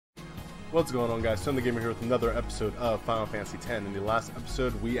What's going on, guys? StoneTheGamer here with another episode of Final Fantasy X. In the last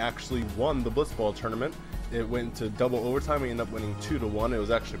episode, we actually won the blitzball tournament. It went to double overtime. We ended up winning 2-1. It was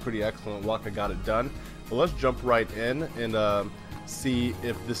actually pretty excellent. Waka got it done. But let's jump right in and see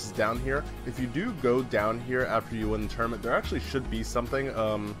if this is down here. If you do go down here after you win the tournament, there actually should be something.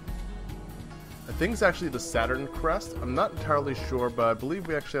 I think it's actually the Saturn crest. I'm not entirely sure, but I believe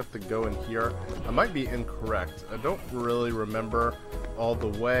we actually have to go in here. I might be incorrect. I don't really remember all the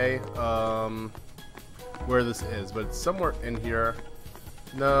way where this is, but it's somewhere in here.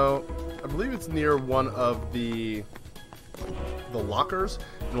 No, I believe it's near one of the lockers,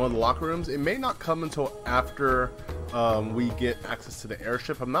 in one of the locker rooms. It may not come until after we get access to the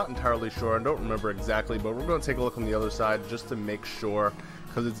airship. I'm not entirely sure. I don't remember exactly, but we're going to take a look on the other side just to make sure,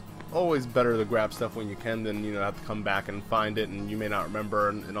 because it's always better to grab stuff when you can than, you know, have to come back and find it and you may not remember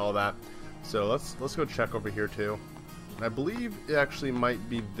and all that. So let's go check over here too. I believe it actually might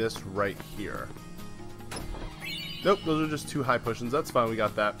be this right here. Nope, those are just two high potions. That's fine, we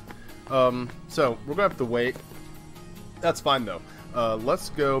got that. So we're gonna have to wait. That's fine though. Let's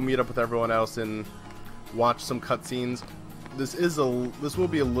go meet up with everyone else and watch some cutscenes. This will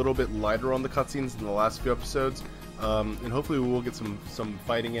be a little bit lighter on the cutscenes than the last few episodes. And hopefully we will get some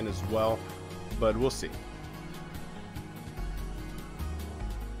fighting in as well, but we'll see.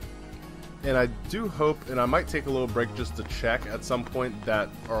 And I do hope, and I might take a little break just to check at some point that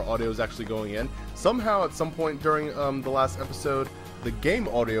our audio is actually going in. Somehow at some point during the last episode, the game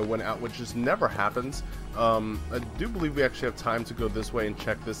audio went out, which just never happens. I do believe we actually have time to go this way and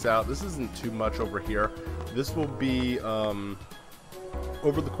check this out. This isn't too much over here. This will be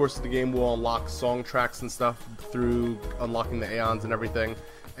over the course of the game. We'll unlock song tracks and stuff through unlocking the Aeons and everything,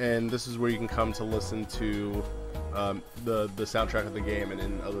 and this is where you can come to listen to the soundtrack of the game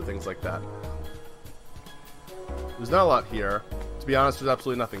and other things like that. There's not a lot here. To be honest, there's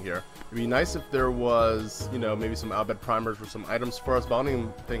absolutely nothing here. It'd be nice if there was, you know, maybe some Albed primers or some items for us, but I don't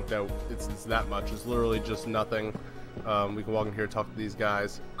even think that it's that much. It's literally just nothing. We can walk in here, talk to these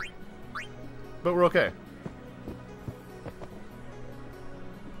guys, but we're okay.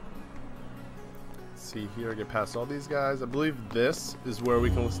 See here, get past all these guys. I believe this is where we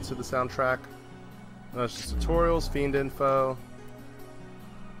can listen to the soundtrack. That's just tutorials, fiend info.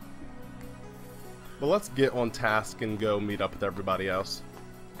 But let's get on task and go meet up with everybody else.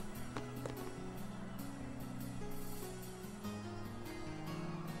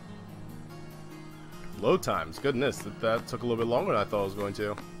 Load times, goodness, that took a little bit longer than I thought it was going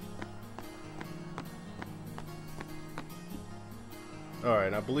to.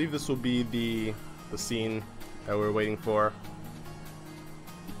 Alright, I believe this will be the scene that we're waiting for.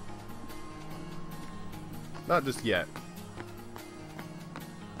 Not just yet.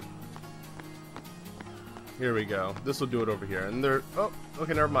 Here we go. This will do it over here. And there... Oh,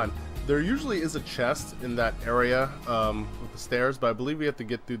 okay, never mind. There usually is a chest in that area with the stairs, but I believe we have to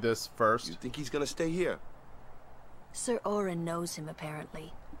get through this first. You think he's gonna stay here? Sir Auron knows him,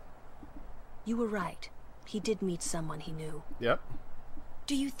 apparently. You were right. He did meet someone he knew. Yep.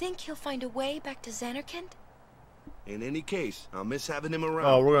 Do you think he'll find a way back to Zanarkand? In any case, I'll miss having him around.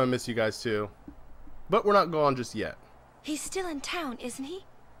 Oh, we're gonna miss you guys too. But we're not gone just yet. He's still in town, isn't he?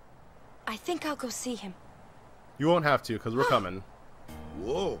 I think I'll go see him. You won't have to, because we're coming.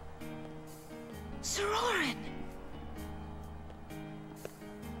 Whoa. Sir Auron!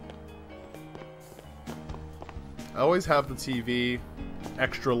 I always have the TV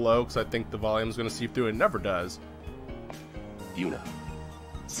extra low, because I think the volume's gonna seep through. It never does. Yuna.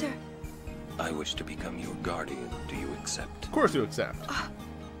 Sir. I wish to become your guardian. Do you accept? Of course you accept.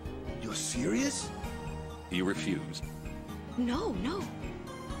 You're serious? You refuse. No.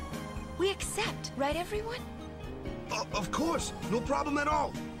 We accept, right everyone? Of course. No problem at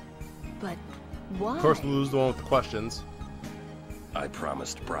all. But why? Of course, Lulu's the one with the questions. I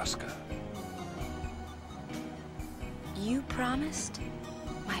promised Braska. You promised?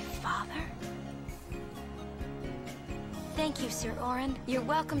 My father? Thank you, Sir Auron. You're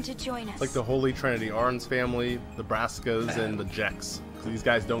welcome to join us. Like the Holy Trinity, Auron's family, the Braskas, and the Jeks. So these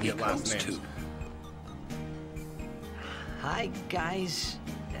guys don't get last names. Too. Hi, guys.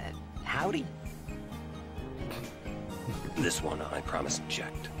 Howdy. This one I promised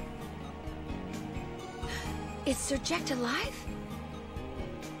Jekt. Is Sir Jekt alive?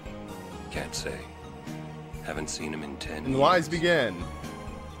 Can't say. Haven't seen him in 10 And the lies years. begin.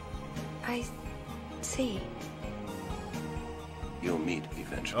 I see. You'll meet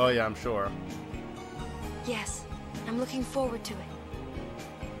eventually. Oh yeah, I'm sure. Yes, I'm looking forward to it.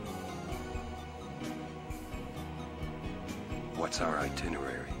 What's our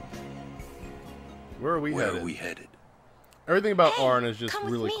itinerary? Where are we Where headed? are we headed? Everything about Hey, Auron is just come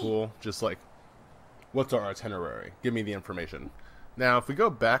with really me. cool. Just like, what's our itinerary? Give me the information. Now, if we go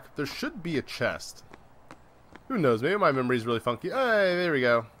back, there should be a chest. Who knows? Maybe my memory's really funky. Hey, there we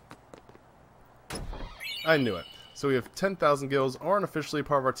go. I knew it. So we have 10,000 gills. Auron officially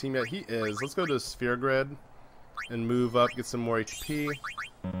part of our team yet? He is. Let's go to Sphere Grid and move up, get some more HP.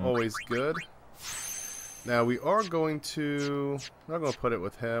 Always good. Now we are going to... I'm not going to put it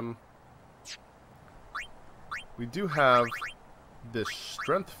with him. We do have this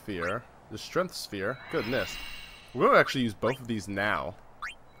Strength Sphere. The Strength Sphere. Goodness. We're going to actually use both of these now.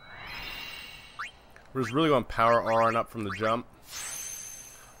 We're just really going to power Auron up from the jump.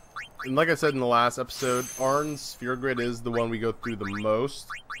 And like I said in the last episode, Auron's Sphere Grid is the one we go through the most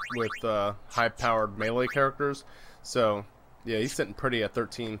with high-powered melee characters. So, yeah, he's sitting pretty at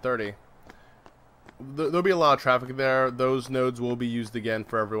 1330. There'll be a lot of traffic there. Those nodes will be used again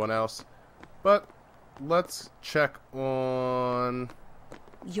for everyone else. But let's check on...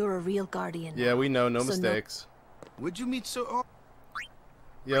 You're a real guardian. Yeah, we know, no So mistakes. Where'd you meet Sir Auron?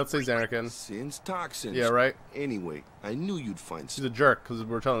 Yeah, let's say Xanakin. Since toxins. Yeah, right? Anyway, I knew you'd find She's a jerk, because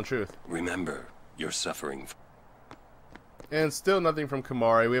we're telling the truth. Remember, you're suffering. And still nothing from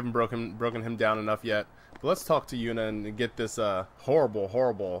Kamari. We haven't broken him down enough yet. But let's talk to Yuna and get this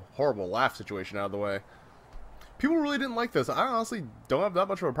horrible laugh situation out of the way. People really didn't like this. I honestly don't have that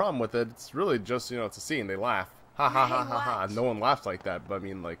much of a problem with it. It's really just, you know, it's a scene. They laugh. Ha ha ha ha ha. No one laughs like that, but I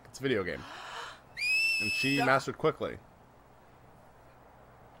mean, like, it's a video game. And she mastered quickly.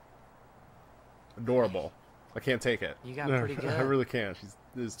 Adorable. I can't take it. You got pretty good. I really can't.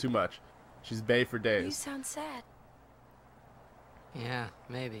 It's too much. She's bae for days. You sound sad. Yeah,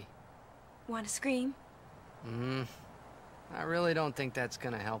 maybe. Want to scream? I really don't think that's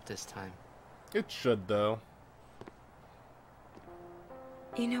gonna help this time. It should, though.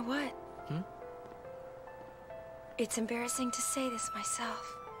 You know what? It's embarrassing to say this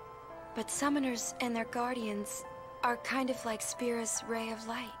myself, but summoners and their guardians are kind of like Spira's ray of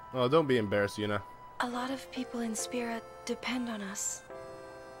light. Oh, don't be embarrassed, Yuna. A lot of people in Spira depend on us.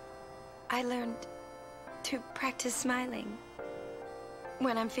 I learned to practice smiling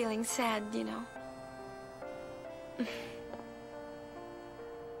when I'm feeling sad, you know.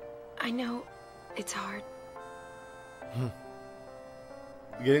 I know it's hard.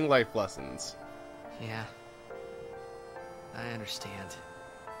 Getting life lessons. Yeah. I understand.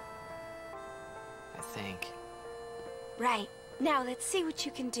 I think. Right. Now let's see what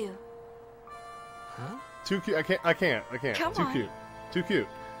you can do. Huh? Too cute. I can't. Come Too on. cute. Too cute.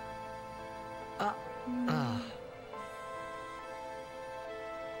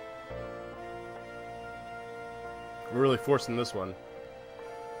 We're really forcing this one.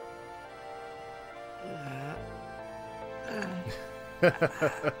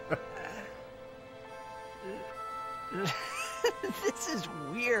 This is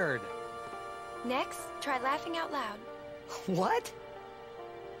weird. Next, try laughing out loud. What?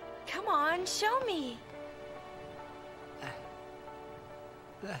 Come on, show me.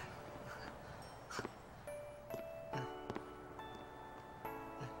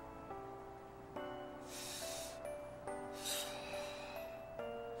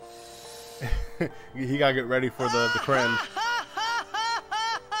 He gotta get ready for the cringe.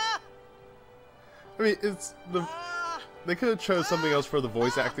 I mean, it's the... They could have chose something else for the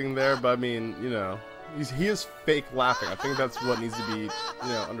voice acting there, but I mean, you know, he is fake laughing. I think that's what needs to be, you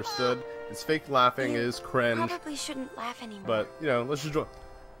know, understood. It's fake laughing, it is cringe, Probably shouldn't laugh anymore. but, you know, let's just join.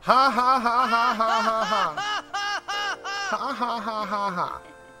 Ha ha ha ha ha ha ha. Ha ha ha ha ha.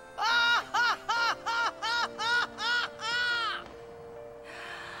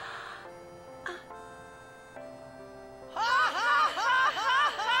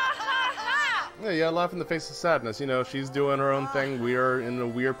 Yeah, you gotta laugh in the face of sadness. You know, she's doing her own thing. We are in a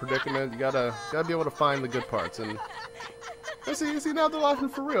weird predicament. You gotta be able to find the good parts. And see now they're laughing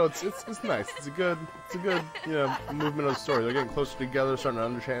for real. It's nice. It's a good you know, movement of the story. They're getting closer together,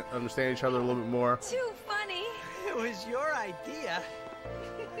 starting to understand each other a little bit more. Too funny. It was your idea.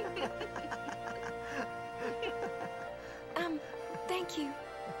 Thank you.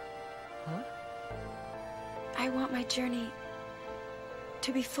 Huh? I want my journey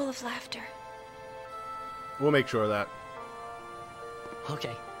to be full of laughter. We'll make sure of that.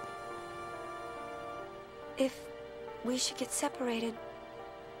 Okay. If we should get separated,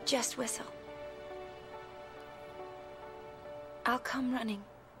 just whistle. I'll come running.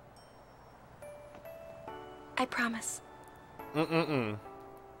 I promise. Let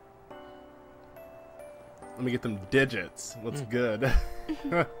me get them digits. What's good?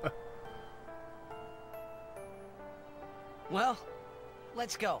 Well,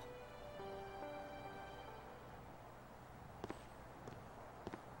 let's go.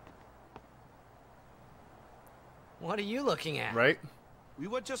 What are you looking at? Right? We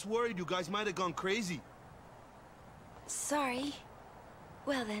were just worried you guys might have gone crazy. Sorry.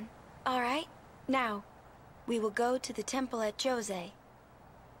 Well then, alright. Now, we will go to the temple at Jose.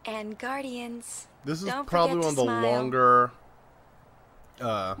 And Guardians, This is don't probably forget one of to the smile. longer,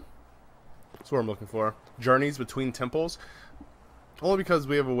 that's what I'm looking for, journeys between temples. Only because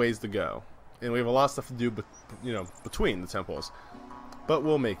we have a ways to go. And we have a lot of stuff to do, you know, between the temples. But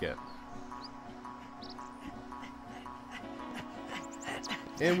we'll make it.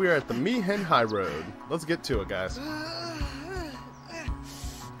 And we are at the Mi'ihen Highroad. Let's get to it, guys.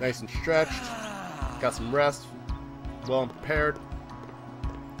 Nice and stretched. Got some rest. Well prepared.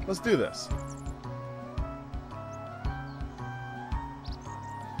 Let's do this.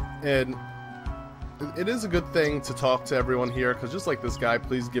 And it is a good thing to talk to everyone here, because just like this guy,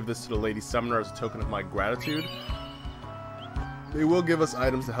 please give this to the Lady Summoner as a token of my gratitude. They will give us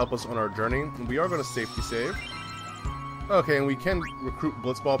items to help us on our journey, and we are going to safety save. Okay, and we can recruit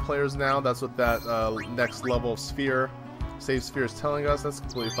blitzball players now. That's what that next level of sphere, save sphere, is telling us. That's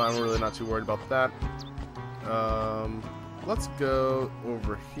completely fine. We're really not too worried about that. Let's go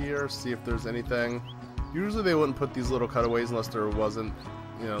over here, see if there's anything. Usually they wouldn't put these little cutaways unless there wasn't,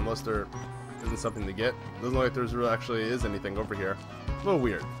 you know, unless there isn't something to get. Doesn't look like there's really actually is anything over here. A little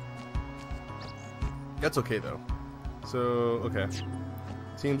weird. That's okay though. So, okay.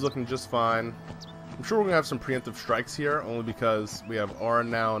 Team's looking just fine. I'm sure we're gonna have some preemptive strikes here, only because we have Auron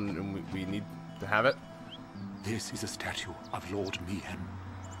now and we need to have it. This is a statue of Lord Mi'ihen.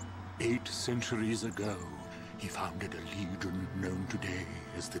 8 centuries ago, he founded a legion known today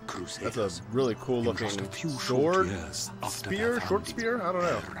as the Crusaders. That's a really cool In looking just a few sword, short years after spear, their short founding, spear? I don't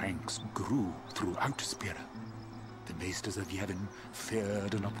know. Their ranks grew throughout Spira. The Maesters of Yevon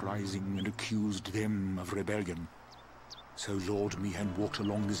feared an uprising and accused them of rebellion. So Lord Mi'ihen walked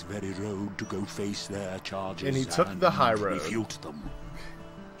along this very road to go face their charges And he took the high road. refute them.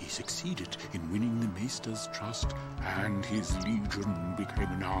 He succeeded in winning the Maester's trust, and his legion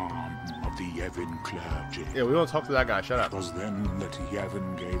became an arm of the Yevon clergy. Yeah, we don't talk to that guy. Shut It up. was then that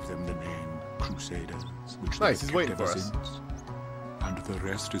Yevon gave them the name Crusaders, which Nice, they he's have waiting kept for ever us. since. And the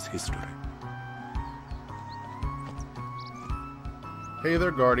rest is history. Hey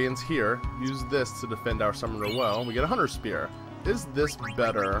there, Guardians. Here, use this to defend our summoner well. We get a Hunter Spear. Is this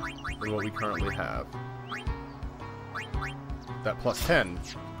better than what we currently have? That plus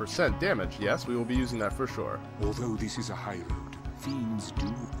 10% damage. Yes, we will be using that for sure. Although this is a high road, fiends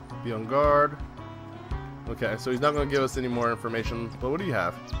do. Be on guard. Okay, so he's not going to give us any more information. But what do you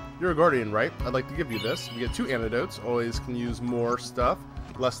have? You're a Guardian, right? I'd like to give you this. We get 2 antidotes. Always can use more stuff.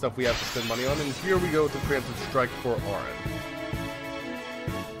 Less stuff we have to spend money on. And here we go with the preemptive strike for Auron.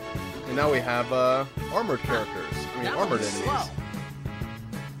 And now we have armored characters. I mean, armored enemies.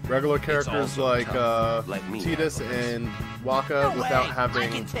 Regular characters like Tidus and Waka without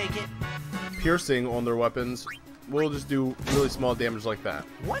having piercing on their weapons. We'll just do really small damage like that.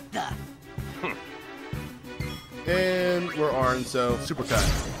 What the? And we're Auron, so super cut.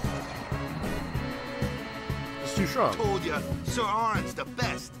 It's too strong. Told ya, Sir Auron's the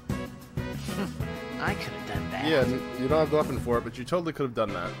best. I could have done that. Yeah, you don't have the weapon for it, but you totally could have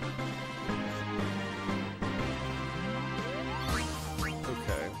done that.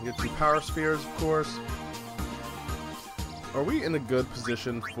 Okay, we get 2 power spheres, of course. Are we in a good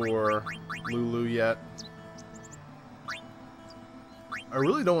position for Lulu yet? I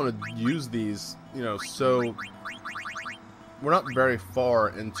really don't want to use these, you know, so we're not very far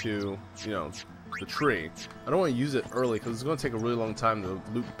into, you know, the tree. I don't want to use it early because it's going to take a really long time to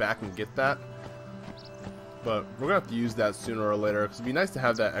loop back and get that. But we're going to have to use that sooner or later because it'd be nice to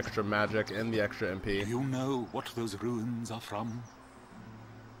have that extra magic and the extra MP. Do you know what those ruins are from?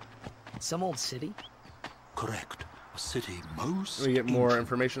 Some old city? Correct. A city most We get more ancient.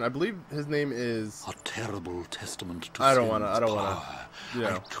 information. I believe his name is... A terrible testament to I don't sin's wanna, power. you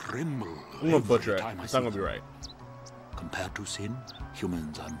know. I tremble I'm going to butcher every it. time I It's not see going to be them. right. Compared to sin,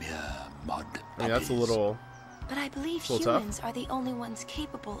 humans are mere mud I mean, that's a puppies. little... But I believe Little tough. humans are the only ones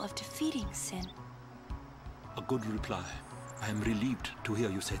capable of defeating sin. A good reply. I am relieved to hear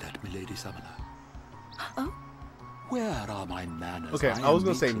you say that, milady summoner. Oh? Where are my manners? Okay, I was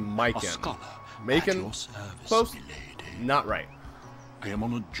gonna say Machen, Mi'ihen. a scholar Machen? at your service, Close. milady. Not right. I am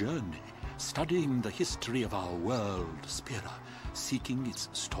on a journey, studying the history of our world, Spira, seeking its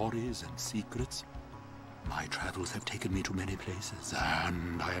stories and secrets. My travels have taken me to many places,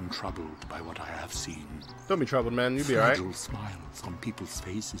 and I am troubled by what I have seen. Don't be troubled, man. You'll be alright. Fragile smiles on people's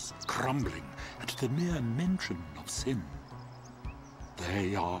faces, crumbling at the mere mention of sin.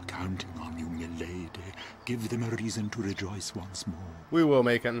 They are counting on you, milady. Give them a reason to rejoice once more. We will,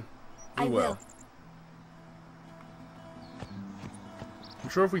 Macon. We I will.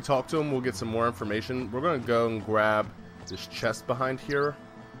 sure if we talk to him, we'll get some more information. We're going to go and grab this chest behind here,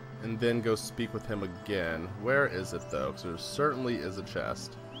 and then go speak with him again. Where is it, though? Because there certainly is a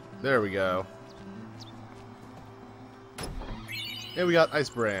chest. There we go. And we got Ice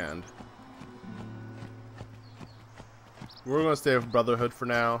Brand. We're going to stay with Brotherhood for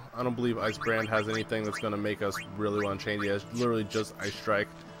now. I don't believe Ice Brand has anything that's going to make us really want to change. He has literally just Ice Strike.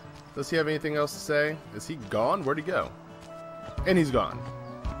 Does he have anything else to say? Is he gone? Where'd he go? And he's gone.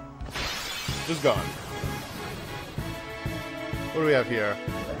 Just gone. What do we have here?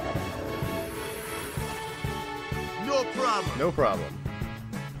 No problem. No problem.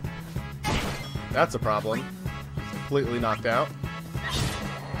 That's a problem. Completely knocked out.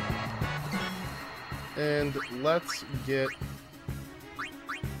 And let's get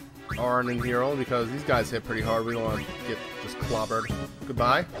Auron in here only because these guys hit pretty hard. We don't want to get just clobbered.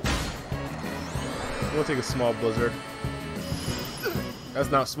 Goodbye. We'll take a small blizzard. That's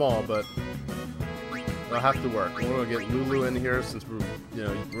not small, but it'll have to work. We're gonna get Lulu in here since we're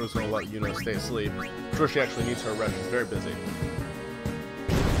just gonna let Yuna stay asleep. I'm sure she actually needs her rest. She's very busy.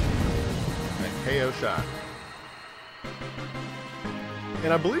 A KO shot.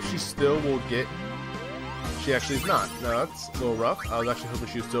 And I believe she still will get... She actually is not. No, that's a little rough. I was actually hoping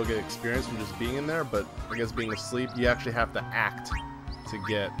she would still get experience from just being in there, but I guess being asleep, you actually have to act to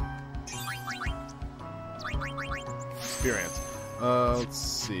get experience. Let's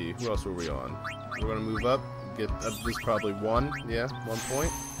see. Who else were we on? We're going to move up. Get at least probably one. Yeah, 1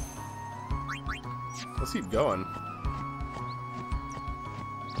 point. Let's keep going.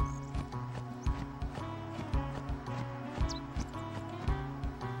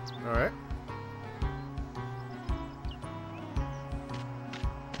 Alright.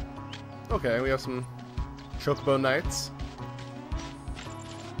 Okay, we have some Chocobo Knights.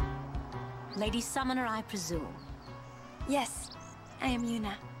 Lady Summoner, I presume. Yes, I am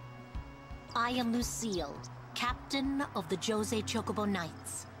Yuna. I am Lucille, captain of the Jose Chocobo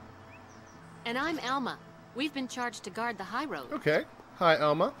Knights. And I'm Alma. We've been charged to guard the Highroad. Okay. Hi,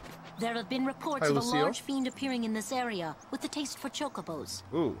 Alma. There have been reports of a large fiend appearing in this area with a taste for chocobos.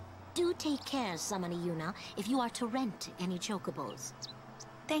 Ooh. Do take care, Summoner Yuna, if you are to rent any chocobos.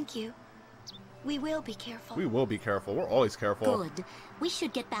 Thank you. We will be careful. We will be careful. We're always careful. Good. We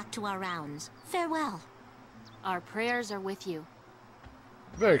should get back to our rounds. Farewell. Our prayers are with you.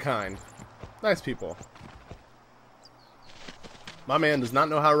 Very kind. Nice people. My man does not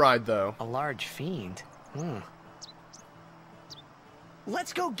know how to ride, though. A large fiend?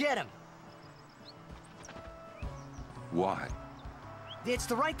 Let's go get him! Why? It's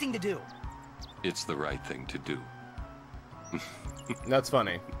the right thing to do. It's the right thing to do. That's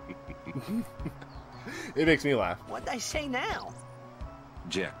funny. It makes me laugh. What'd I say now?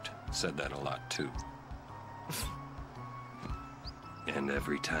 Jecht said that a lot, too. And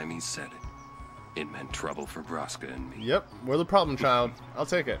every time he said it, it meant trouble for Braska and me. Yep, we're the problem child. I'll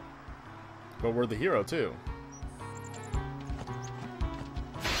take it. But we're the hero, too.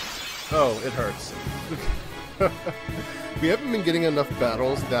 Oh, it hurts. We haven't been getting enough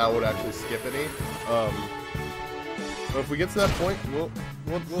battles that would actually skip any. But if we get to that point, we'll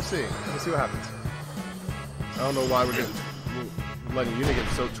see. We'll see what happens. I don't know why we're letting Yuna get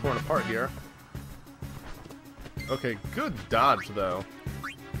so torn apart here. Okay, good dodge though.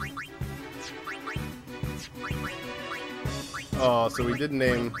 Oh, so we did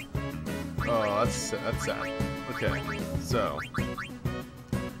name. Oh, that's sad. Okay, so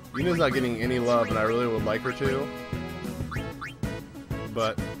Yuna's not getting any love, and I really would like her to.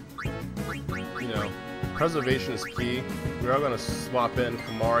 But you know, preservation is key. We are going to swap in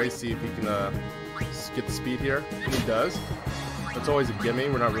Kamari, see if he can get the speed here. And he does. It's always a gimme.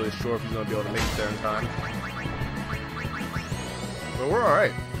 We're not really sure if he's going to be able to make it there in time. But we're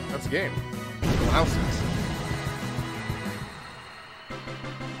alright. That's a game. Louses.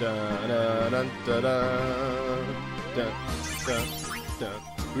 Dun, dun, dun, dun, dun, dun, dun.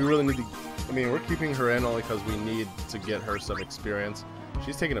 We really need to... I mean, we're keeping her in only because we need to get her some experience.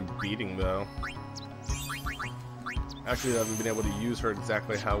 She's taking a beating, though. Actually, I haven't been able to use her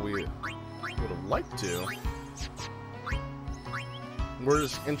exactly how we would have liked to. We're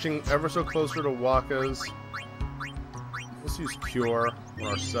just inching ever so closer to Wakka's. Let's use Cure on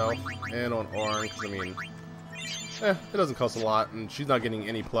ourselves and on Auron, because, I mean, it doesn't cost a lot, and she's not getting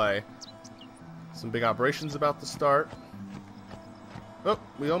any play. Some big operations about to start. Oh,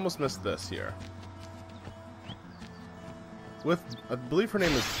 we almost missed this here. With, I believe her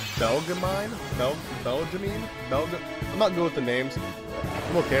name is Belgamine? Belgamine? I'm not good with the names.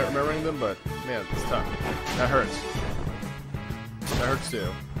 I'm okay at remembering them, but man, it's tough. That hurts. That hurts too.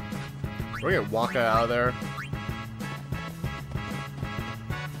 We're gonna get Wakka out of there.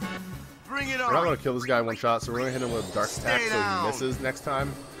 Bring it We're not on. going to kill this guy in one shot, so we're going to hit him with a dark attack Stay so he down. misses next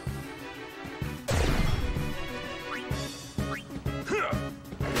time.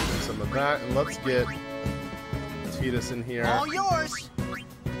 Some of that, and let's get Titus in here. All yours.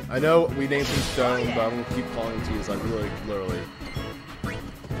 I know we named him Stone, but I'm going to keep calling him Titus. I really, literally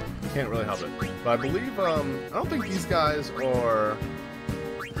can't really help it. But I believe, I don't think these guys are...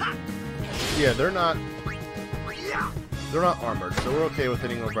 Yeah, they're not armored, so we're okay with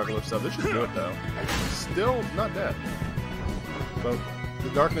hitting with regular stuff. This should do it, though. Still not dead. But the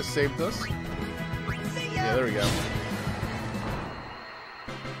darkness saved us. Yeah, there we go.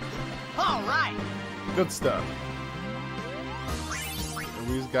 All right. Good stuff. And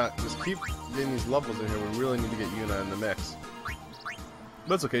we've got, just keep getting these levels in here. We really need to get Yuna in the mix.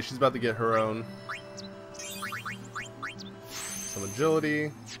 But it's okay, she's about to get her own. Some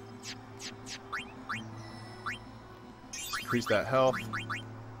agility. Increase that health.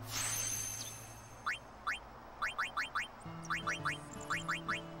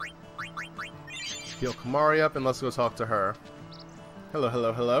 Heal Kamari up and let's go talk to her. Hello,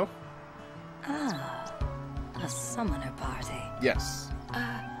 hello, hello. Ah, a summoner party. Yes.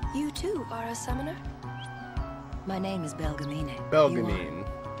 You too are a summoner? My name is Belgamine. Belgamine.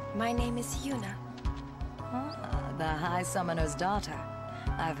 My name is Yuna. Ah, the High Summoner's daughter.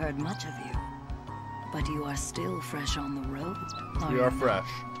 I've heard much of you. But you are still fresh on the road. We are fresh.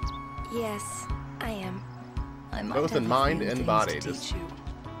 Yes, I am. I might Both in have a mind few and things body. to Just teach you.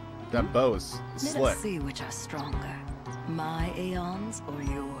 that bow is Let slick. us see which are stronger. My aeons or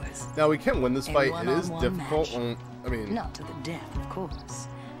yours? Now we can win this A fight. It is one-on-one difficult. match. I mean, Not to the death, of course.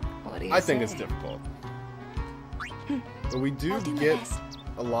 What do you I say? think it's difficult. But we do I'll do my get best.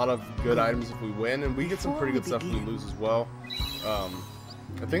 a lot of good items if we win, and we get some Before pretty we good stuff if we begin. lose as well.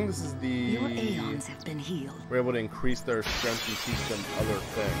 I think this is Your the... aeons have been healed. We're able to increase their strength and teach them other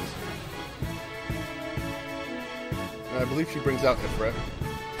things. And I believe she brings out Ifrit.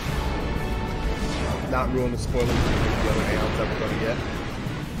 Not ruin the spoilers for the other aeons that we're going to get.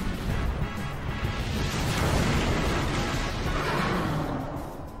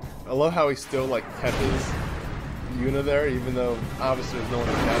 I love how he still like catches Yuna there, even though obviously there's no one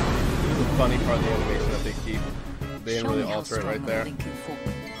to catch. This is a funny part of the animation that they keep. They didn't Show really me how alter it strong right a there. link you form.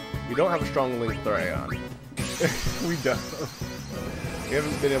 We don't have a strong link with our Aeon. We don't. We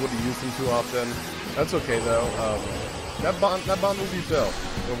haven't been able to use them too often. That's okay though. That bond will be built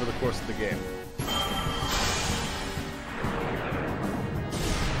over the course of the game.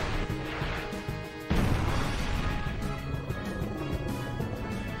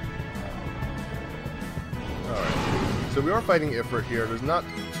 Alright. So we are fighting Ifrit here. There's not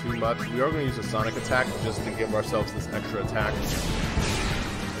too much. We are going to use a sonic attack just to give ourselves this extra attack.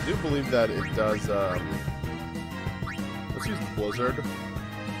 I do believe that it does, let's use Blizzard.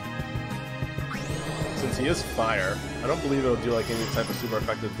 Since he is fire, I don't believe it'll do like any type of super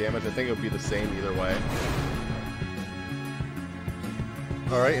effective damage. I think it would be the same either way.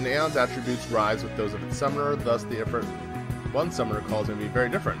 Alright, and Aeon's attributes rise with those of its summoner, thus the Ifrit one summoner calls going to be very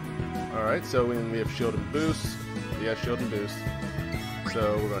different. Alright, so we have shield and boost. Yeah, shield and boost.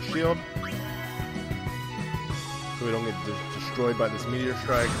 So we're going to shield. So we don't get destroyed by this meteor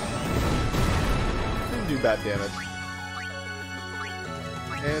strike. Didn't do bad damage.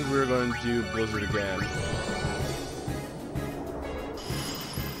 And we're going to do Blizzard again.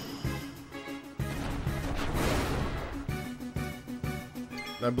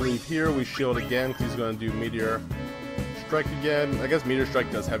 And I believe here we shield again because he's going to do Meteor Strike again. I guess Meteor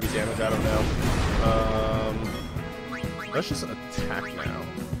Strike does heavy damage, I don't know. Let's just attack now.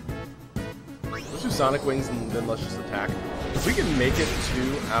 Let's do Sonic Wings and then let's just attack. If we can make it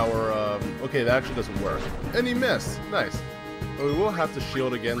to our... okay, that actually doesn't work. And he missed. Nice. But we will have to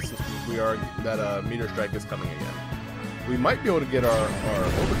shield again since we are... that Meteor Strike is coming again. We might be able to get our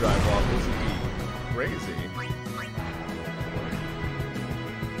overdrive off. This would be crazy.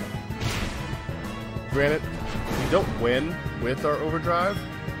 Granted, if we don't win with our overdrive,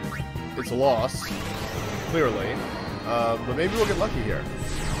 it's a loss. Clearly. But maybe we'll get lucky here.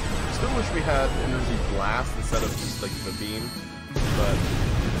 Still wish we had Energy Blast instead of just like the beam, but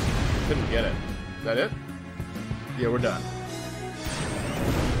couldn't get it. Is that it? Yeah, we're done.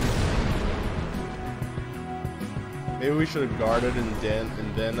 Maybe we should have guarded and then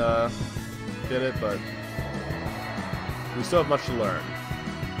did it, but we still have much to learn.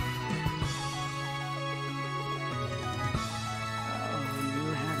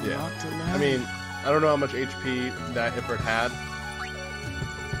 Oh, you have a lot to learn. I mean, I don't know how much HP that Ifrit had,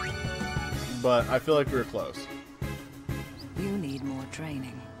 but I feel like we were close. You need more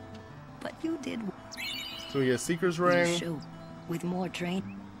training. But you did. So we get Seeker's You Ring. show with more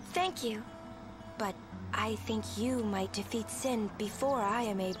train. Thank you. But I think you might defeat Sin before I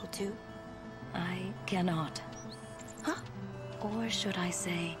am able to. I cannot. Huh? Or should I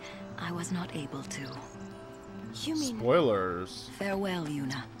say, I was not able to. You mean... Spoilers. Farewell,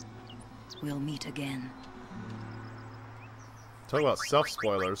 Yuna. We'll meet again. Talk about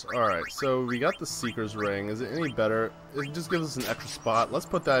self-spoilers. Alright, so we got the Seeker's Ring. Is it any better? It just gives us an extra spot. Let's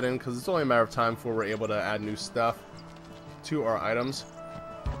put that in, because it's only a matter of time before we're able to add new stuff to our items.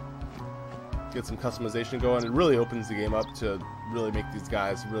 Get some customization going. It really opens the game up to really make these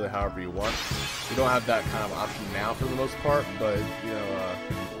guys really however you want. You don't have that kind of option now for the most part, but, you know,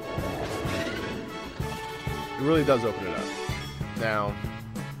 it really does open it up. Now,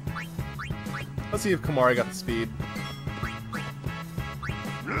 let's see if Kamari got the speed.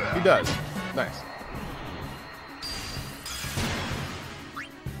 He does. Nice.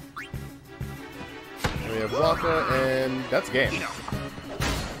 And we have Waka, and that's game.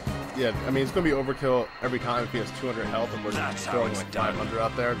 Yeah, I mean, it's going to be overkill every time if he has 200 health and we're just throwing like 500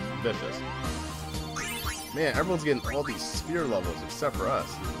 out there. It's vicious. Man, everyone's getting all these spear levels except for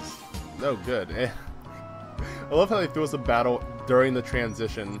us. It's no good. I love how they threw us a battle during the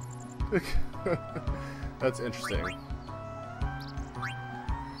transition. That's interesting.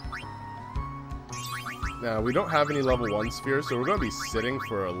 Now, we don't have any level 1 spheres, so we're going to be sitting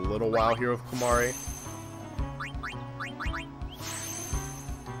for a little while here with Kamari.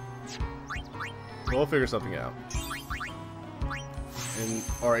 We'll figure something out. And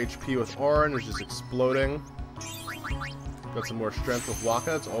our HP with Auron is just exploding. Got some more strength with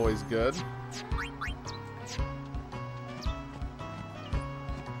Waka, it's always good.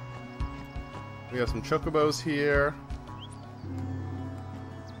 We have some chocobos here.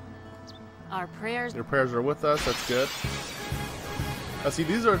 Our prayers. Your prayers are with us, that's good. See,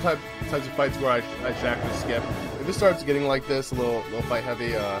 these are types of fights where I should actually skip. If it starts getting like this, a little fight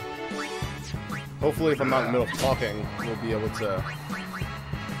heavy, hopefully if I'm not in the middle of talking, we'll be able to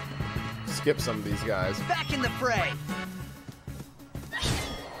skip some of these guys. Back in the fray!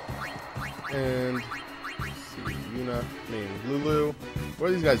 And, let's see, Yuna, I mean, Lulu. What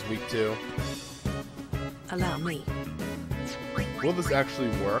are these guys weak to? Allow me. Will this actually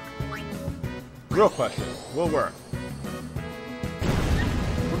work? Real question. Will work.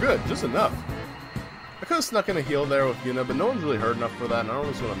 We're good. Just enough. I could have snuck in a heal there with Yuna, but no one's really hurt enough for that, and I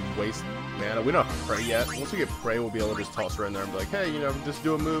don't just want to waste mana. We don't have Prey yet. Once we get Prey, we'll be able to just toss her in there and be like, hey, you know, just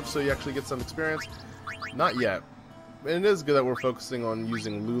do a move so you actually get some experience. Not yet. And it is good that we're focusing on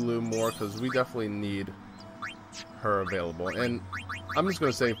using Lulu more, because we definitely need her available. And I'm just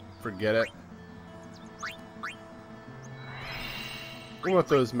going to say, forget it. We're going to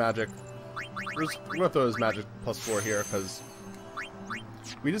throw this magic. We're going to throw this magic +4 here, because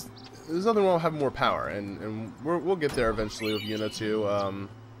we just... There's nothing wrong with having more power, and we'll get there eventually with Yuna too,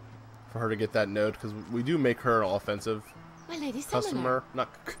 for her to get that node, because we do make her an offensive customer, not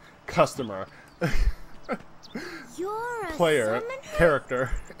customer, You're a player, summoner?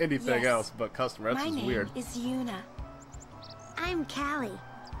 character, anything Yes. else but customer. That's My just name weird. is Yuna. I'm Callie.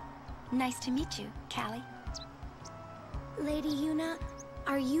 Nice to meet you, Callie. Lady Yuna,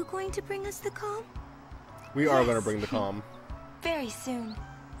 are you going to bring us the calm? We are Yes. going to bring the calm. Very soon.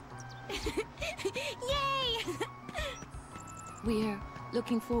 Yay! We're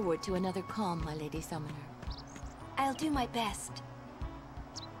looking forward to another calm, my Lady Summoner. I'll do my best.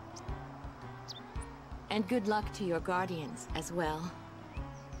 And good luck to your guardians as well.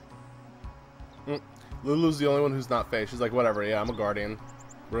 Lulu's the only one who's not Fae. She's like, whatever, yeah, I'm a guardian.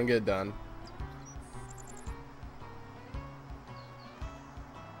 We're going to get it done.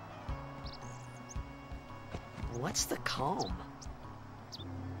 What's the calm?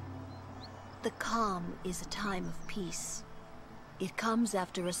 The calm is a time of peace. It comes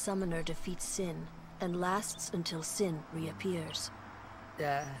after a summoner defeats sin, and lasts until sin reappears.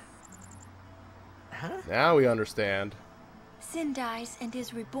 Huh? Now we understand. Sin dies and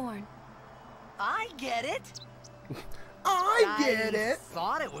is reborn. I get it! I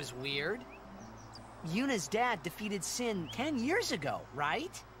Thought it was weird. Yuna's dad defeated Sin 10 years ago,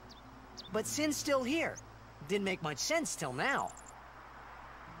 right? But Sin's still here. Didn't make much sense till now.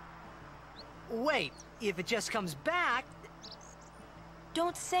 Wait, if it just comes back...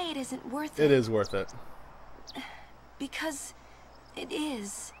 Don't say it isn't worth it. It is worth it. Because it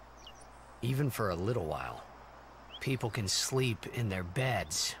is. Even for a little while, people can sleep in their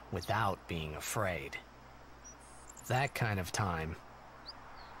beds without being afraid. That kind of time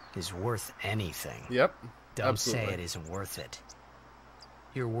is worth anything. Yep. Don't absolutely. say it isn't worth it.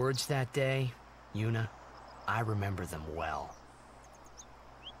 Your words that day, Yuna, I remember them well.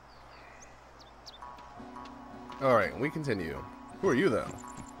 Alright, we continue. Who are you, though?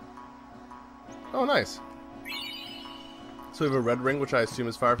 Oh, nice. So we have a red ring, which I assume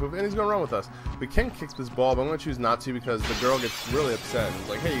is fireproof, and he's going to run with us. We can kick this ball, but I'm going to choose not to because the girl gets really upset. And is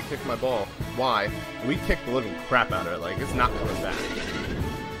like, hey, you kicked my ball. Why? And we kicked the living crap out of it. Like, it's not coming back.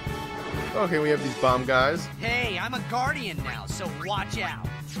 Okay, we have these bomb guys. Hey, I'm a guardian now, so watch out.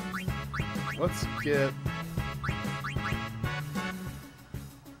 Let's get...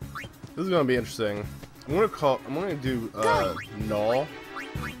 This is going to be interesting. I'm going to do Null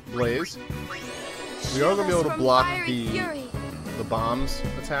Blaze. We are going to be able to block the bombs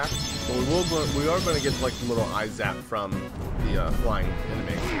attack, but we are going to get like a little eye zap from the flying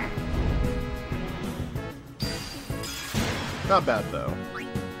enemy. Not bad though.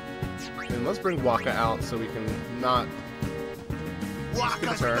 And let's bring Waka out so we can not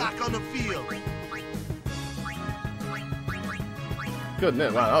Waka's back on the field.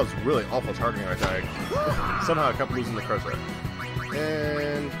 Goodness, wow, that was really awful targeting right there. Somehow I kept losing the cursor.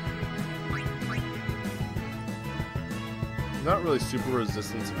 And not really super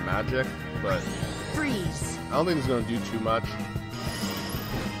resistant to magic, but freeze. I don't think it's going to do too much.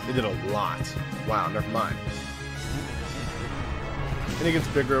 It did a lot. Wow, never mind. And it gets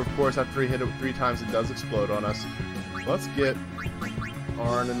bigger, of course. After he hit it 3 times, it does explode on us. Let's get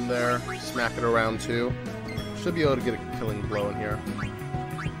Auron in there, smack it around too. Should be able to get a killing blow in here.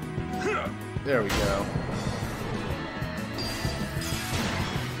 There we go.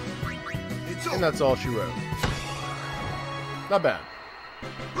 And that's all she wrote. Not bad.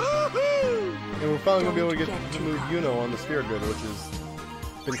 And we're finally going to be able to get to move Yuno on the sphere grid, which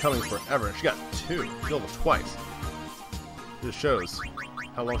has been coming forever. She got 2. She leveled twice. Just shows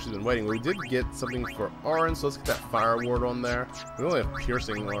how long she's been waiting. We did get something for Auron, so let's get that Fire Ward on there. We only have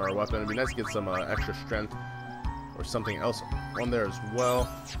Piercing on our weapon. It'd be nice to get some extra strength or something else on there as well.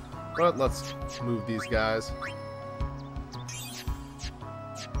 But let's move these guys.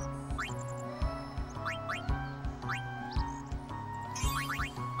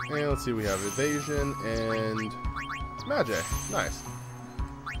 And let's see, we have Evasion and Magic. Nice.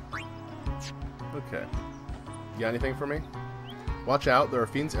 Okay. You got anything for me? Watch out, there are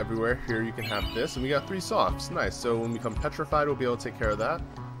fiends everywhere. Here you can have this. And we got 3 softs. Nice. So when we become petrified, we'll be able to take care of that.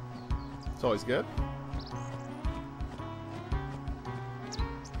 It's always good.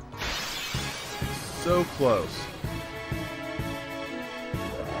 So close.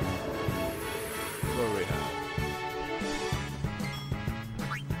 What do we have?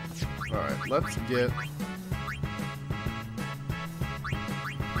 Alright, let's get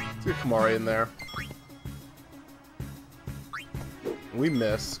Kamari in there. We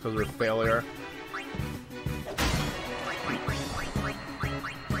miss because we're a failure.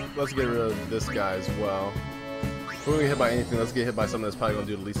 Let's get rid of this guy as well. If we're gonna get hit by anything, let's get hit by something that's probably gonna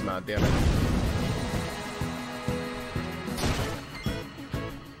do the least amount of damage.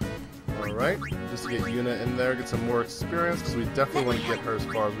 Alright, just to get Yuna in there, get some more experience, because we definitely want to get her as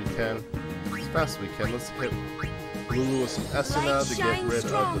far as we can, as fast as we can. Let's hit Lulu with some Esuna to get rid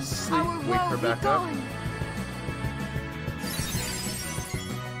of the sleep, wake her back up.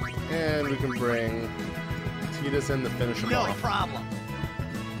 And we can bring Tidus in to finish him off. No problem.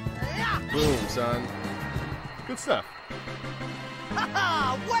 Boom, son. Good stuff.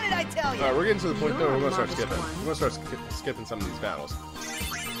 Haha! What did I tell you? Alright, we're getting to the point though where we're going to start skipping. We're going to start skipping some of these battles.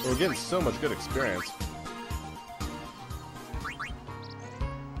 We're getting so much good experience.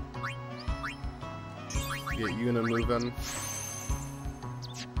 Get Yuna moving.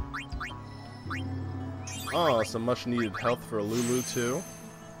 Oh, some much needed health for Lulu too.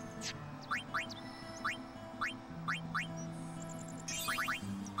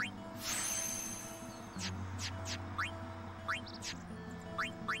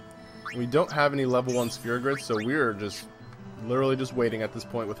 We don't have any level 1 sphere grids, so we're just literally just waiting at this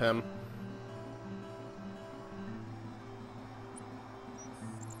point with him.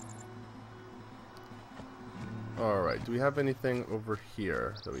 Alright, do we have anything over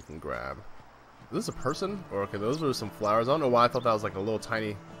here that we can grab? Is this a person? Or okay, those are some flowers. I don't know why I thought that was like a little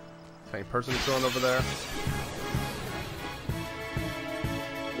tiny person chilling over there.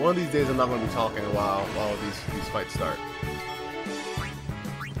 One of these days I'm not going to be talking while these fights start.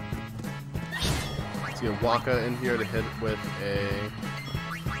 Get Waka in here to hit with a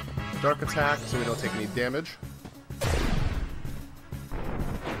dark attack so we don't take any damage.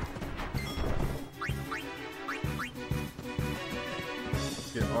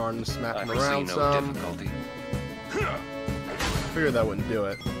 Let's get Auron to smack him around some. Figured that wouldn't do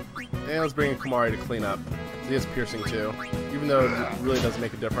it. And let's bring in Kamari to clean up. So he has piercing too, even though it really doesn't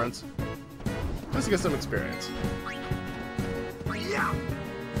make a difference. Just to get some experience. Yeah.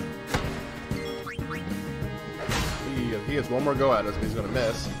 He gets one more go at us, but he's going to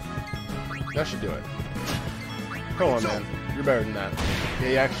miss. That should do it. Come on, man. You're better than that. Yeah,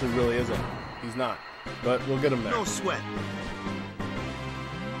 he actually really isn't. He's not. But we'll get him there. No sweat.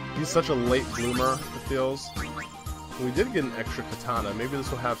 He's such a late bloomer, it feels. We did get an extra katana. Maybe this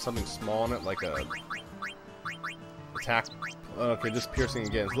will have something small in it, like a attack. Okay, just piercing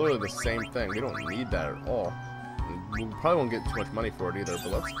again. It's literally the same thing. We don't need that at all. We probably won't get too much money for it either.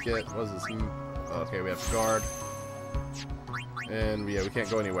 But let's get, what is this? Okay, we have guard, and yeah, we can't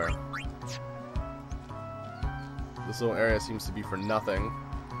go anywhere. This little area seems to be for nothing.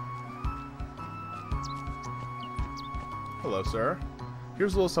 Hello, sir.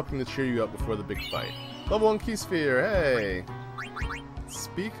 Here's a little something to cheer you up before the big fight. Level 1 key sphere, hey!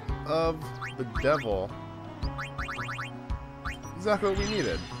 Speak of the devil. Exactly what we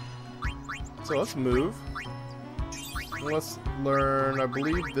needed. So let's move. And let's learn, I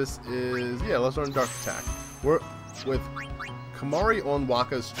believe this is, yeah, let's learn Dark Attack. We're, with Kamari on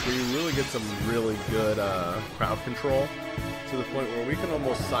Waka's tree, really get some really good crowd control. To the point where we can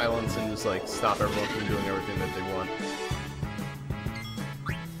almost silence and just like stop everyone from doing everything that they want.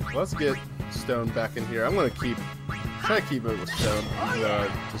 Let's get Stone back in here. I'm gonna try to keep it with Stone.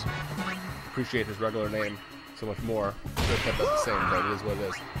 Just appreciate his regular name so much more. Should have kept that the same, but it is what it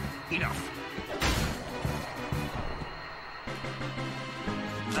is. Enough.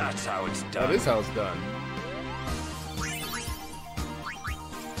 That's how it's done. That is how it's done.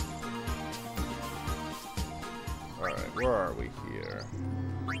 Alright, where are we here?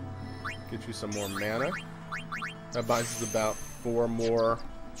 Get you some more mana. That buys us about 4 more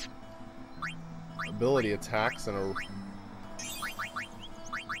ability attacks and a...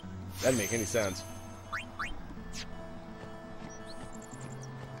 That didn't make any sense.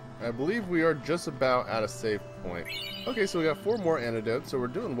 I believe we are just about at a save point. Okay, so we got 4 more antidotes, so we're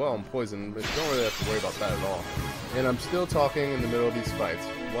doing well in poison, but you don't really have to worry about that at all. And I'm still talking in the middle of these fights.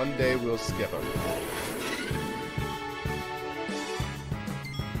 One day we'll skip them.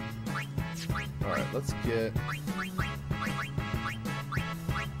 Alright, let's get...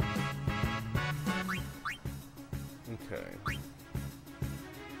 Okay.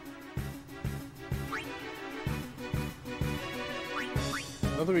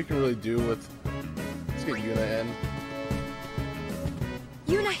 Nothing we can really do with... Let's get Yuna in.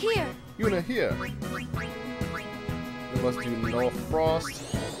 Yuna here! Yuna here! And let's do Null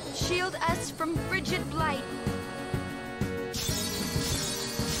Frost. Shield us from frigid blight.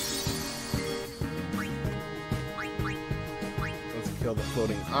 Let's kill the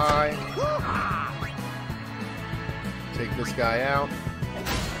floating eye. Take this guy out.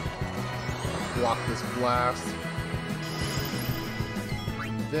 Block this blast.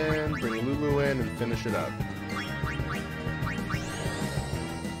 Then bring Lulu in and finish it up.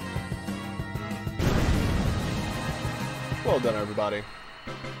 Well done, everybody.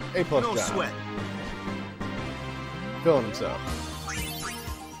 A+ No job. sweat. Filling himself.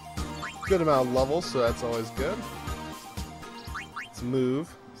 Good amount of levels, so that's always good. Let's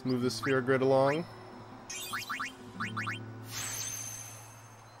move. Let's move the sphere grid along.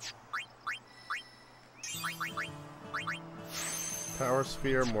 Power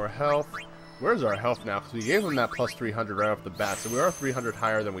sphere, more health. Where's our health now? Because we gave him that plus 300 right off the bat, so we are 300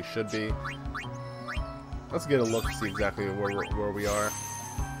 higher than we should be. Let's get a look to see exactly where we are.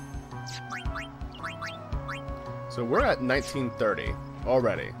 So we're at 1930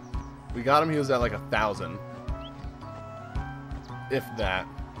 already. We got him, he was at like 1,000. If that.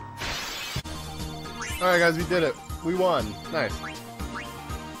 Alright guys, we did it. We won. Nice.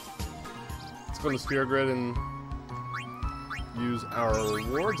 Let's go to the sphere grid and use our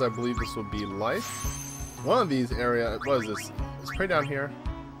rewards. I believe this will be life. One of these areas, what is this? Is prey down here?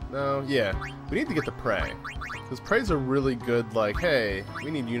 No, yeah. We need to get the prey. Because preys are really good, like, hey,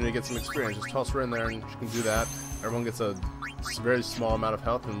 we need Yuna to get some experience. Just toss her in there and she can do that. Everyone gets a very small amount of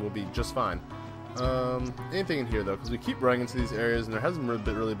health and we'll be just fine. Anything in here though, because we keep running into these areas and there hasn't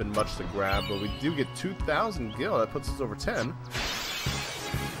really been much to grab, but we do get 2,000 gil. That puts us over 10.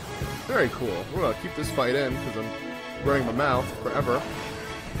 Very cool. We're gonna keep this fight in because I'm burning my mouth forever.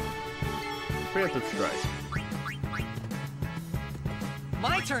 Preemptive strike.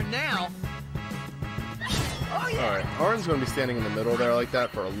 My turn now. Oh, yeah. Alright, Auron's gonna be standing in the middle there like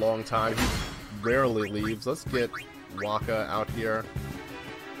that for a long time. He rarely leaves. Let's get Waka out here.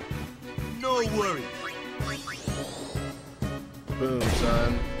 No worries. Boom,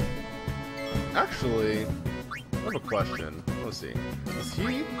 son. Actually, I have a question. Let's see. Does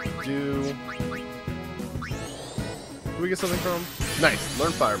he do... Can we get something from him? Nice.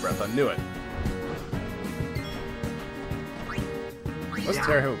 Learn Fire Breath. I knew it. Let's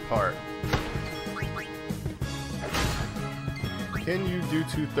tear him apart. Can you do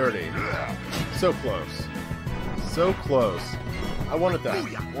 230? So close. So close. I wanted that.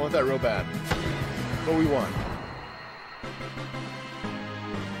 I wanted that real bad. But we won.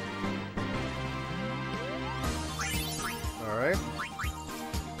 Alright.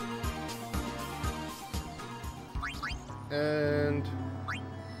 And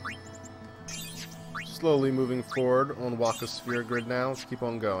slowly moving forward on Waka's sphere grid now. Let's keep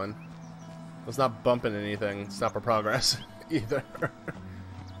on going. Let's not bump into anything. Stop our progress either.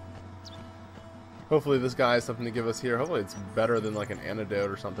 Hopefully this guy has something to give us here. Hopefully it's better than like an antidote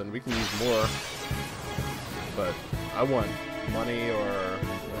or something. We can use more. But I want money or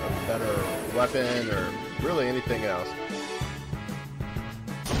a better weapon or really anything else.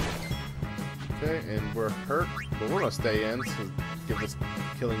 Okay, and we're hurt, but we're gonna stay in to give this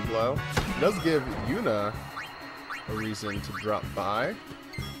killing blow. It does give Yuna a reason to drop by.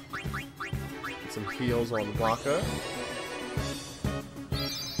 Get some heals on Waka.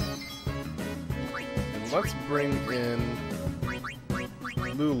 And let's bring in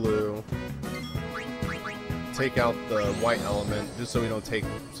Lulu. Take out the white element, just so we don't take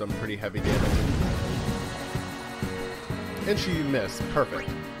some pretty heavy damage. And she missed. Perfect.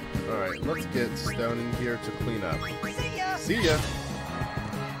 Alright, let's get Stone in here to clean up. See ya! See ya!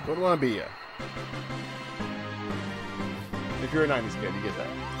 Don't want to be ya. If you're a 90s kid, you get that.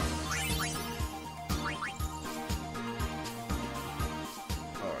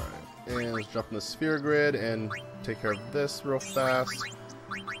 Alright, and let's jump in the sphere grid and take care of this real fast.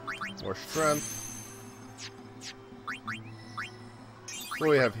 More strength. What do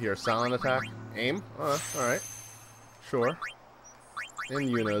we have here? Silent attack? Aim? Alright. Sure. And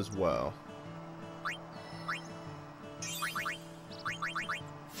Yuna as well.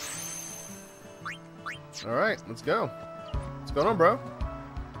 Alright, let's go. What's going on, bro?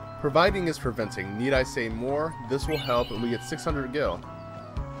 Providing is preventing. Need I say more? This will help, and we get 600 gil.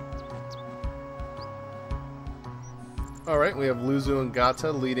 Alright, we have Luzu and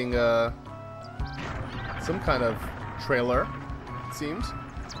Gata leading some kind of trailer, it seems.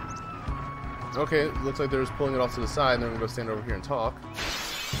 Okay, looks like they're just pulling it off to the side, and then we're going to stand over here and talk.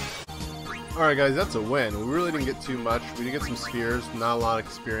 Alright guys, that's a win. We really didn't get too much. We did get some spheres, not a lot of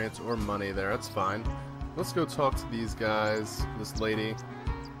experience or money there. That's fine. Let's go talk to these guys, this lady.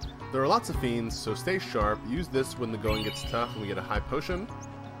 There are lots of fiends, so stay sharp. Use this when the going gets tough and we get a high potion.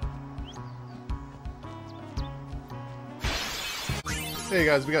 Hey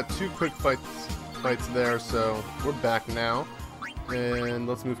guys, we got 2 quick fights there, so we're back now. And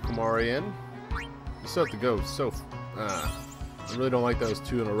let's move Kamari in. You still have to go so... I really don't like those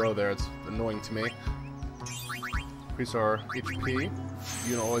 2 in a row there. It's annoying to me. Increase our HP. You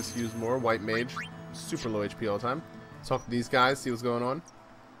can always use more. White Mage. Super low HP all the time. Talk to these guys, see what's going on.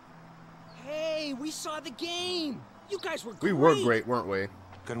 Hey, we saw the game! You guys were great! We were great, weren't we?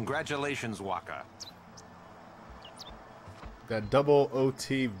 Congratulations, Waka. That double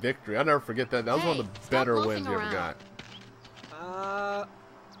OT victory. I'll never forget that. That was one of the better wins we ever got.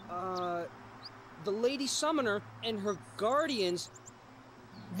 The Lady Summoner and her guardians...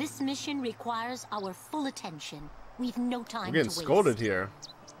 This mission requires our full attention. We've no time We're getting to waste. scolded here.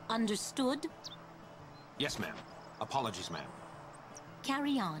 Understood? Yes, ma'am. Apologies, ma'am.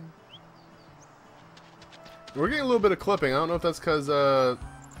 Carry on. We're getting a little bit of clipping. I don't know if that's because the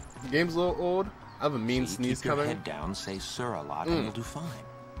game's a little old. I have a mean sneeze keep your coming. Head down, say sir a lot, and you'll do fine.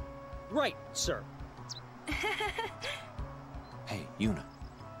 Right, sir. Hey, Yuna.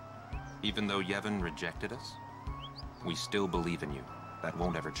 Even though Yevon rejected us, we still believe in you. That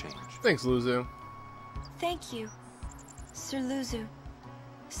won't ever change. Thanks, Luzu. Thank you, Sir Luzu,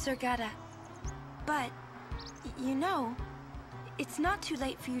 Sir Gata. But, you know, it's not too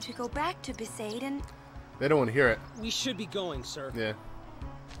late for you to go back to Besaid and... They don't want to hear it. We should be going, sir. Yeah.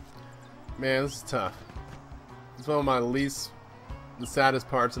 Man, this is tough. It's one of my the saddest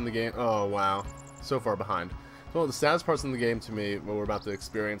parts in the game. Oh, wow. So far behind. It's one of the saddest parts in the game to me, what we're about to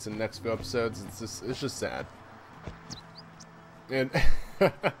experience in the next few episodes. It's just sad. And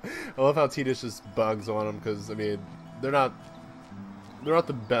I love how Tidus just bugs on them, because, I mean, they're not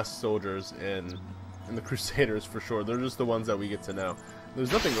the best soldiers in the Crusaders, for sure. They're just the ones that we get to know.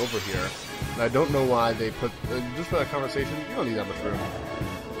 There's nothing over here, and I don't know why they put... just for that conversation, you don't need that much room.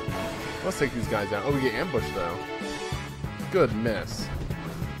 Let's take these guys out. Oh, we get ambushed, though. Good miss.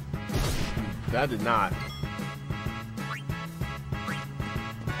 That did not.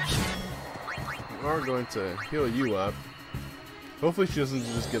 We are going to heal you up. Hopefully she doesn't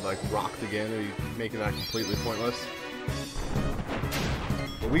just get, like, rocked again, or making that completely pointless.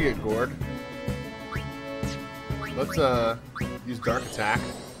 But we get gored. Let's, use Dark Attack.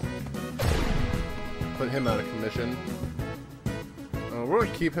 Put him out of commission. We're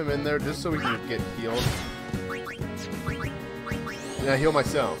gonna keep him in there just so we can get healed. Yeah, heal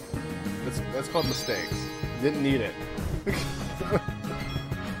myself. That's called mistakes. Didn't need it.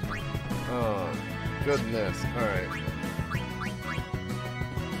 Oh, goodness. Alright.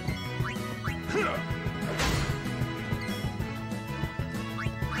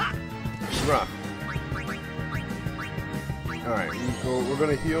 Rough. Alright, we're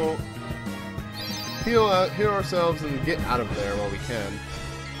gonna heal ourselves and get out of there while we can.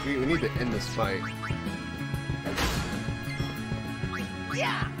 We need to end this fight.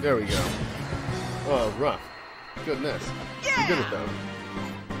 Yeah. There we go. Oh, rough. Goodness. Yeah. We did it though.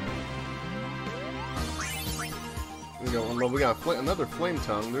 We got another flame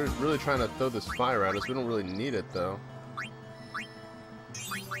tongue. They're really trying to throw this fire at us. We don't really need it though.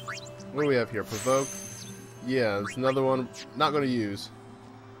 What do we have here? Provoke. Yeah, it's another one. Not going to use.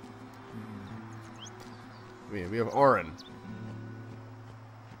 We have Auron.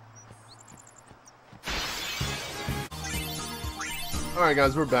 Alright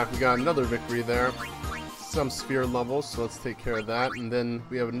guys, we're back. We got another victory there. Some sphere levels, so let's take care of that. And then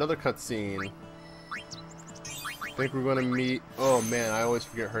we have another cutscene. I think we're going to meet... Oh man, I always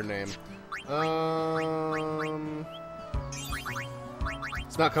forget her name.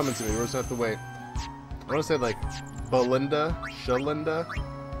 It's not coming to me. We're just going to have to wait. I want to say like Belinda? Shalinda?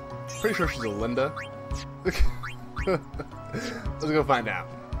 Pretty sure she's a Linda. Let's go find out.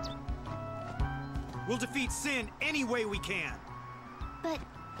 We'll defeat Sin any way we can. But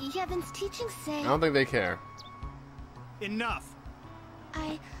Yevon's teachings say... I don't think they care. Enough.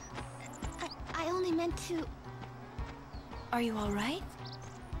 I only meant to... Are you all right?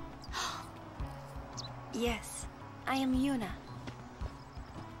 Yes, I am Yuna.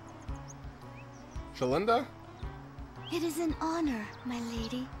 Shalinda? It is an honor, my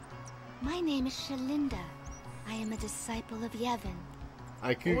lady. My name is Shalinda. I am a disciple of Yevon.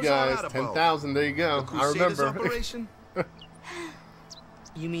 IQ guys, 10,000. There you go. I remember. Operation?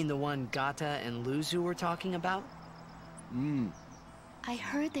 You mean the one Gata and Luzu were talking about? I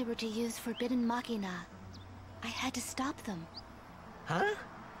heard they were to use Forbidden Machina. I had to stop them. Huh?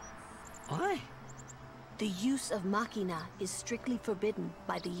 Why? The use of Machina is strictly forbidden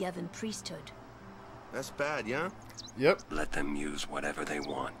by the Yevon priesthood. That's bad, yeah? Yep. Let them use whatever they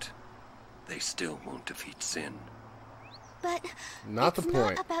want. They still won't defeat Sin. But not the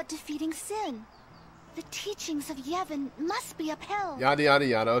point. Not about defeating Sin. The teachings of Yevon must be upheld. Yada yada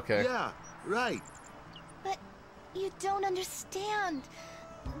yada, okay. Yeah, right. But you don't understand.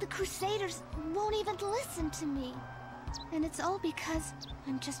 The Crusaders won't even listen to me. And it's all because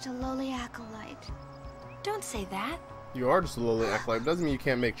I'm just a lowly acolyte. Don't say that. You are just a lowly acolyte. Doesn't mean you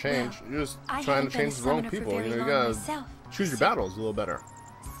can't make change. Well, You're just trying to change the wrong people. You know, you gotta choose your battles a little better.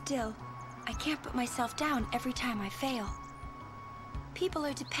 Still, I can't put myself down every time I fail. People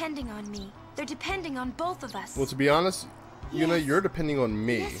are depending on me. They're depending on both of us. Well, to be honest, Yes. Yuna, you're depending on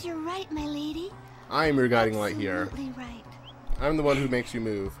me. Yes, you're right, my lady. I am your guiding light here. Absolutely right. I'm the one who makes you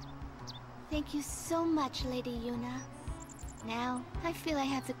move. Thank you so much, Lady Yuna. Now, I feel I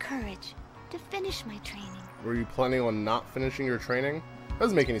have the courage to finish my training. Were you planning on not finishing your training?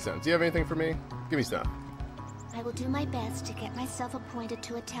 Doesn't make any sense. Do you have anything for me? Give me stuff. I will do my best to get myself appointed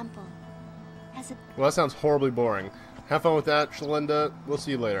to a temple. As a... Well, that sounds horribly boring. Have fun with that, Shalinda. We'll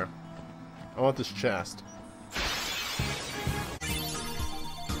see you later. I want this chest.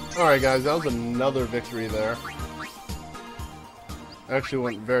 Alright guys, that was another victory there. Actually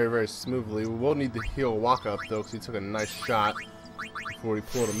went very, very smoothly. We will need to heal Walk Up though, because he took a nice shot before we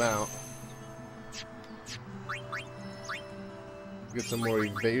pulled him out. Get some more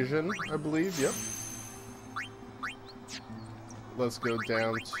evasion, I believe. Yep. Let's go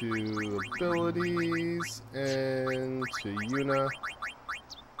down to abilities and to Yuna.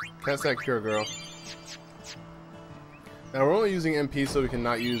 Cast that cure, girl. Now we're only using MP so we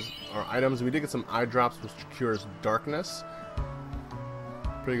cannot use our items. We did get some eye drops which cures darkness.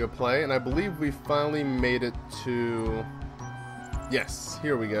 Pretty good play, and I believe we finally made it to... Yes,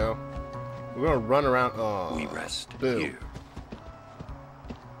 here we go. We're gonna run around. Oh, we rest boo. here.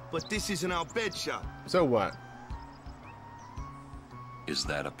 But this isn't our bed shop. So what? Is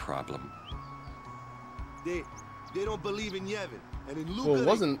that a problem? They don't believe in Yevon, and in Luca. Well,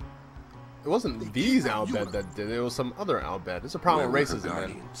 it wasn't these Albed that did it. It was some other Albed. It's a problem with racism,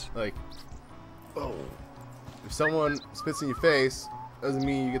 man. Like, oh, if someone spits in your face, doesn't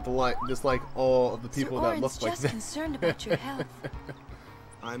mean you get to dislike all of the people that look like that. Concerned about your health.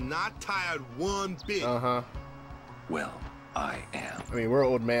 I'm not tired one bit. Uh-huh. Well, I am. I mean, we're an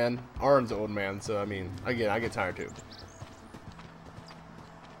old man. Auron's an old man, so I mean, I get tired too.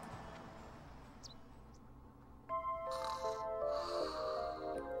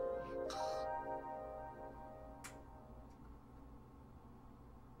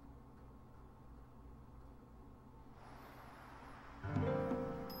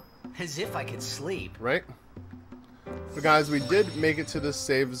 As if I could sleep. Right? But guys, we did make it to the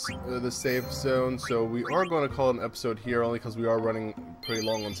safe zone, so we are going to call it an episode here, only because we are running pretty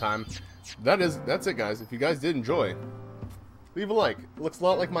long on time. That's it, guys. If you guys did enjoy, leave a like. It looks a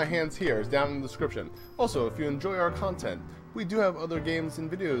lot like my hands here. It's down in the description. Also, if you enjoy our content, we do have other games and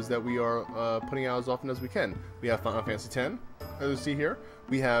videos that we are putting out as often as we can. We have Final Fantasy X, as you see here.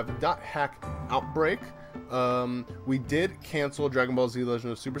 We have .hack Outbreak. We did cancel Dragon Ball Z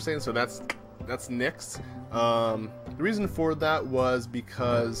Legend of Super Saiyan, so that's nixed. The reason for that was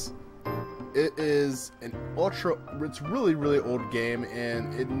because it is it's really old game,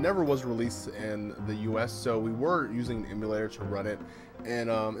 and it never was released in the US, so we were using an emulator to run it. And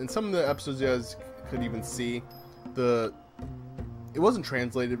in some of the episodes you guys could even see it wasn't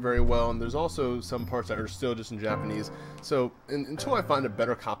translated very well, and there's also some parts that are still just in Japanese. So until I find a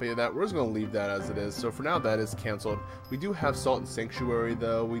better copy of that, we're just going to leave that as it is. So for now, that is canceled. We do have Salt and Sanctuary,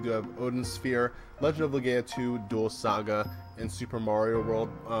 though. We do have Odin Sphere, Legend of Legaia 2, Dual Saga, and Super Mario World.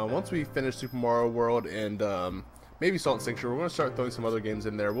 Once we finish Super Mario World and maybe Salt and Sanctuary, we're going to start throwing some other games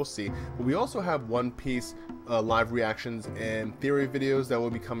in there. We'll see. But we also have One Piece live reactions and theory videos that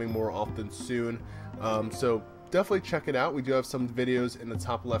will be coming more often soon. So definitely check it out. We do have some videos in the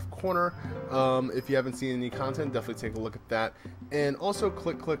top left corner. If you haven't seen any content, definitely take a look at that. And also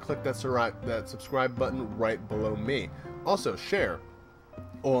click that subscribe button right below me. Also share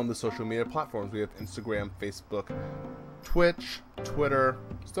on the social media platforms. We have Instagram, Facebook, Twitch, Twitter,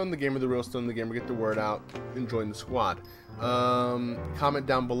 StoneTheGamer, the real StoneTheGamer. Get the word out and join the squad. Comment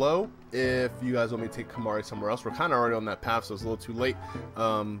down below if you guys want me to take Kamari somewhere else. We're kind of already on that path, so it's a little too late.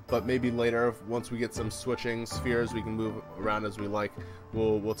 But maybe later, once we get some switching spheres, we can move around as we like.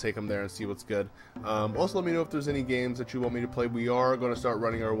 We'll take them there and see what's good. Also, let me know if there's any games that you want me to play. We are going to start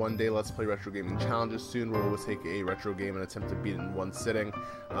running our one-day Let's Play Retro Gaming Challenges soon, where we'll take a retro game and attempt to beat it in one sitting.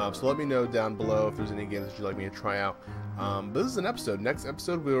 So let me know down below if there's any games that you'd like me to try out. But this is an episode. Next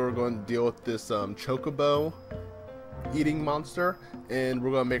episode, we are going to deal with this chocobo eating monster, and we're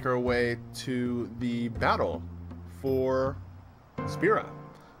going to make our way to the battle for Spira.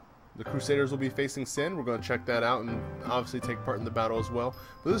 The Crusaders will be facing Sin. We're going to check that out and obviously take part in the battle as well.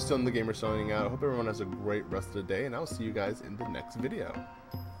 But this is StoneTheGamer signing out. I hope everyone has a great rest of the day, and I'll see you guys in the next video.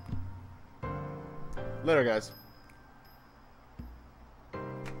 Later, guys.